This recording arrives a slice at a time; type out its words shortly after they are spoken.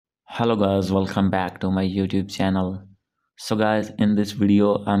Hello guys, welcome back to my YouTube channel. So guys, in this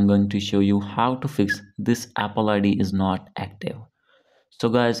video I'm going to show you how to fix this Apple ID is not active. So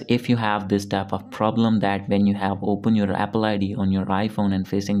guys, if you have this type of problem that when you have opened your Apple ID on your iPhone and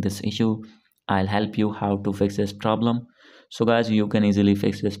facing this issue, I'll help you how to fix this problem. So guys, you can easily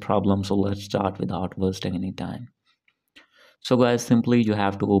fix this problem. So let's start without wasting any time. So guys, simply you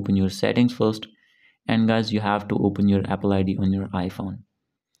have to open your settings first, and guys, you have to open your Apple ID on your iPhone.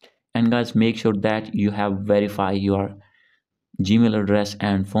 And guys, make sure that you have verified your Gmail address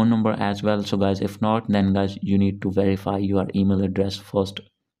and phone number as well. So guys, if not, then guys, you need to verify your email address first.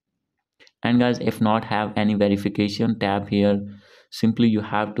 And guys, if not have any verification tab here, simply you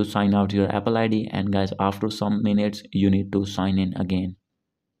have to sign out your Apple ID, and guys, after some minutes you need to sign in again.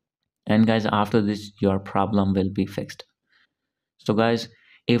 And guys, after this your problem will be fixed. So guys,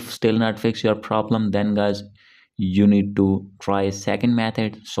 if still not fix your problem, then guys, you need to try a second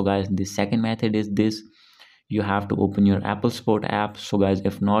method. So guys, the second method is this: you have to open your Apple Sport app. So guys,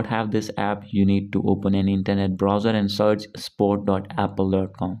 if not have this app, you need to open an internet browser and search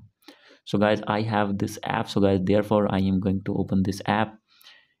sport.apple.com. So guys, I have this app, so guys, therefore I am going to open this app.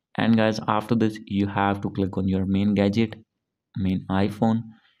 And guys, after this you have to click on your main gadget, main iPhone.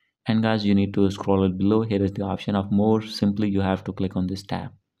 And guys, you need to scroll it below. Here is the option of more. Simply you have to click on this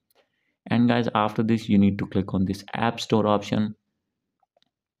tab. And guys, after this you need to click on this app store option,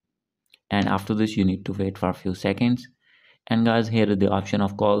 and after this you need to wait for a few seconds. And guys, here is the option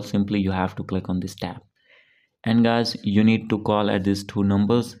of call. Simply you have to click on this tab. And guys, you need to call at these two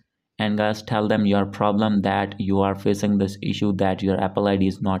numbers, and guys, tell them your problem, that you are facing this issue that your Apple ID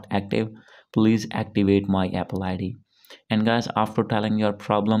is not active. Please activate my Apple ID. And guys, after telling your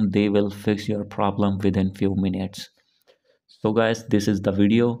problem, they will fix your problem within few minutes. So guys, this is the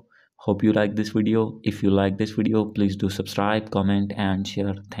video. Hope you like this video. If you like this video, please do subscribe, comment and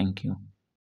share. Thank you.